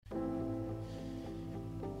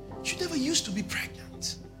You never used to be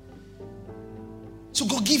pregnant. So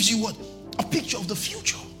God gives you what? A picture of the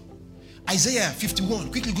future. Isaiah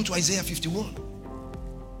 51. Quickly go to Isaiah 51.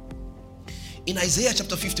 In Isaiah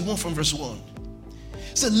chapter 51 from verse 1.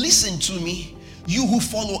 So listen to me, you who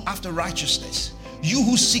follow after righteousness, you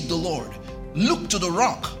who seek the Lord. Look to the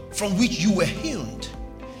rock from which you were hewn,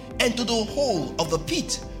 and to the hole of the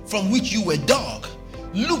pit from which you were dug.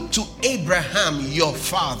 Look to Abraham your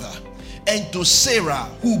father, and to Sarah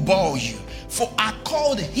who bore you. For I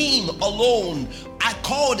called him alone. I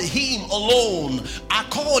called him alone. I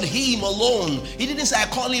called him alone. He didn't say I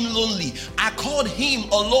called him lonely. I called him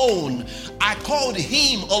alone. I called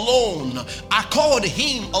him alone. I called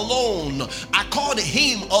him alone. I called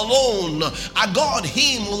him alone. I called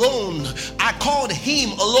him alone. I called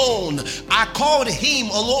him alone. I called him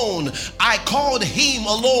alone. I called him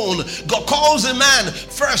alone. God calls a man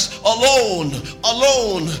first alone,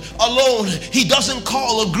 alone, alone. He doesn't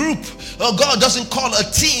call a group. God doesn't call a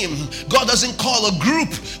team. God doesn't call a group.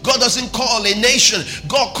 God doesn't call a nation.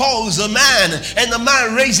 God calls a man, and the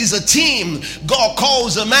man raises a team. God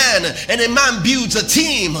calls a man, and a man builds a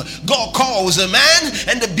team. God calls a man,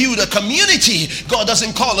 and they build a community. God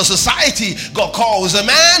doesn't call a society. God calls a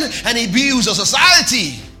man, and he builds a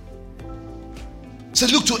society. So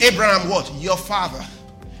look to Abraham, what? Your father.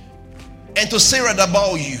 And to Sarah that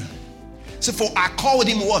bore you. So for I called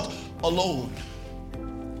him what? Alone.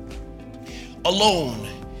 Alone.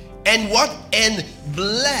 And what? And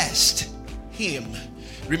blessed him.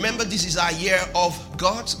 Remember, this is our year of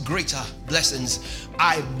God's greater blessings.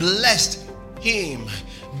 I blessed him.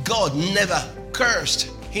 God never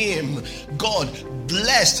cursed him. God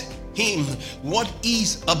blessed him. What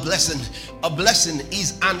is a blessing? A blessing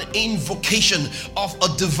is an invocation of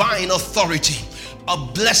a divine authority. A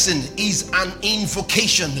blessing is an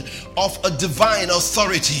invocation of a divine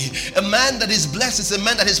authority. A man that is blessed is a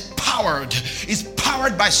man that is powered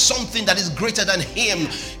by something that is greater than him.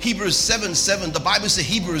 Hebrews 7:7. The Bible says,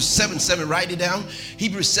 Hebrews 7:7. Write it down.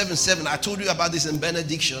 Hebrews 7:7. I told you about this in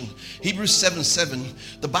benediction. Hebrews 7:7.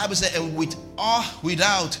 The Bible says, and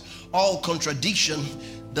without all contradiction,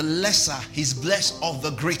 the lesser is blessed of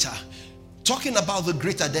the greater. Talking about the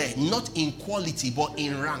greater there, not in quality but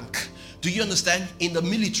in rank. Do you understand? In the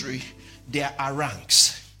military, there are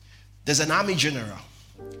ranks. There's an army general.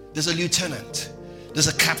 There's a lieutenant. There's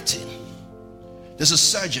a captain. There's a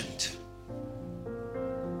sergeant.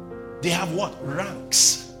 They have what?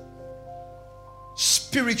 Ranks.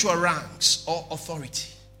 Spiritual ranks or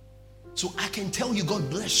authority. So I can tell you, God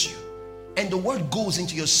bless you. And the word goes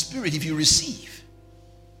into your spirit if you receive.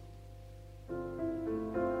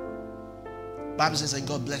 Bible says that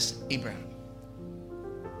God blessed Abraham.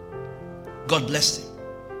 God blessed him.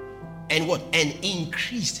 And what? And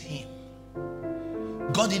increased him.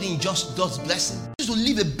 God didn't just bless him. He used to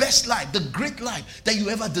live the best life, the great life that you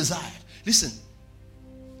ever desired. Listen,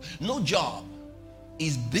 no job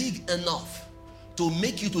is big enough to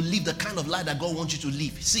make you to live the kind of life that God wants you to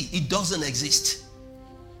live. See, it doesn't exist.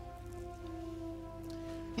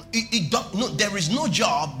 There is no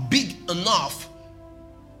job big enough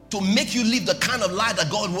to make you live the kind of life that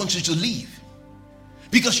God wants you to live.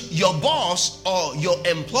 Because your boss or your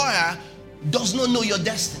employer does not know your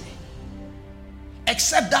destiny.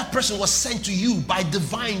 Except that person was sent to you by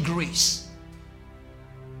divine grace.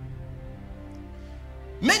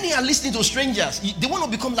 Many are listening to strangers. They want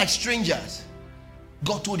to become like strangers.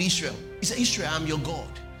 God told Israel. He said, Israel, I'm your God.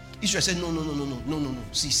 Israel said, no.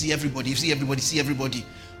 See everybody.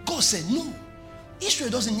 God said, no. Israel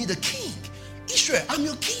doesn't need a king. Israel, I'm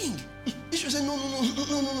your king. Israel said,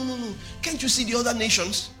 no. Can't you see the other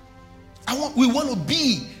nations? We want to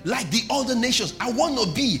be like the other nations. I want to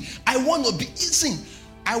be. Listen,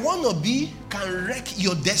 I want to be can wreck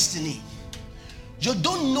your destiny. You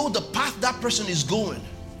don't know the path that person is going.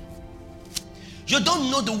 You don't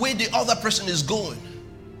know the way the other person is going.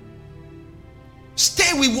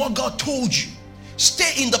 Stay with what God told you.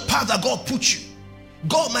 Stay in the path that God put you.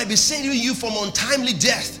 God might be saving you from untimely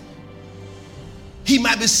death. He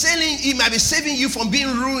might be saving you from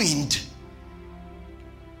being ruined.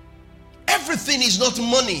 Everything is not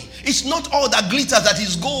money. It's not all that glitters that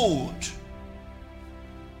is gold.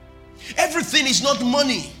 Everything is not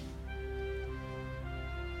money.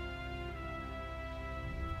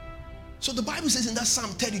 So the Bible says in that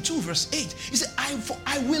Psalm 32 verse 8, it said,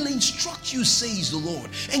 I will instruct you, says the Lord,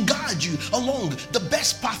 and guide you along the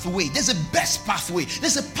best pathway. There's a best pathway.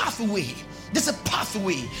 There's a pathway There's a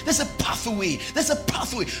pathway. There's a pathway. There's a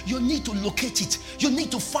pathway. You need to locate it. You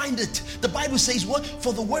need to find it. The Bible says what?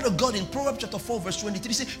 For the word of God in Proverbs chapter 4 verse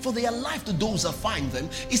 23 says, for they are life to those that find them.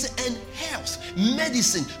 It's and health,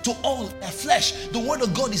 medicine to all their flesh. The word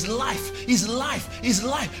of God is life. Is life. Is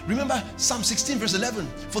life. Remember Psalm 16 verse 11.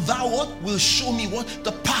 For thou what? Will show me what?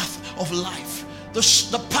 The path of life.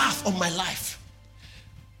 The path of my life.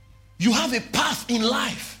 You have a path in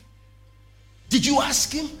life. Did you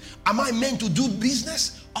ask him, am I meant to do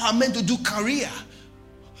business? Or am I meant to do career?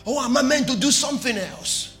 Or am I meant to do something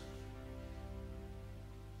else?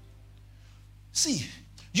 See,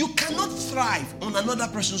 you cannot thrive on another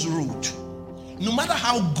person's road. No matter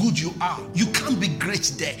how good you are, you can't be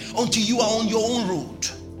great there until you are on your own road.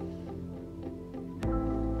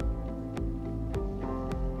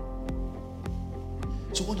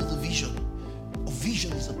 So what is the vision? A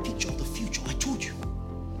vision is a picture of the future. I told you.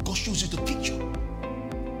 God shows you the picture.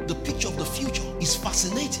 The picture of the future is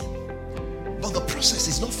fascinating, but the process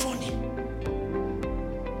is not funny.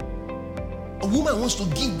 A woman wants to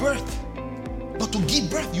give birth, but to give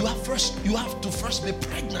birth, you have to first be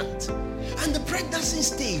pregnant. And the pregnancy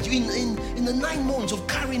stage, in the 9 months of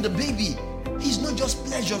carrying the baby, is not just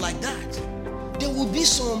pleasure like that. There will be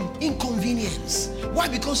some inconvenience. Why?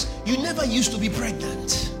 Because you never used to be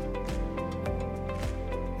pregnant.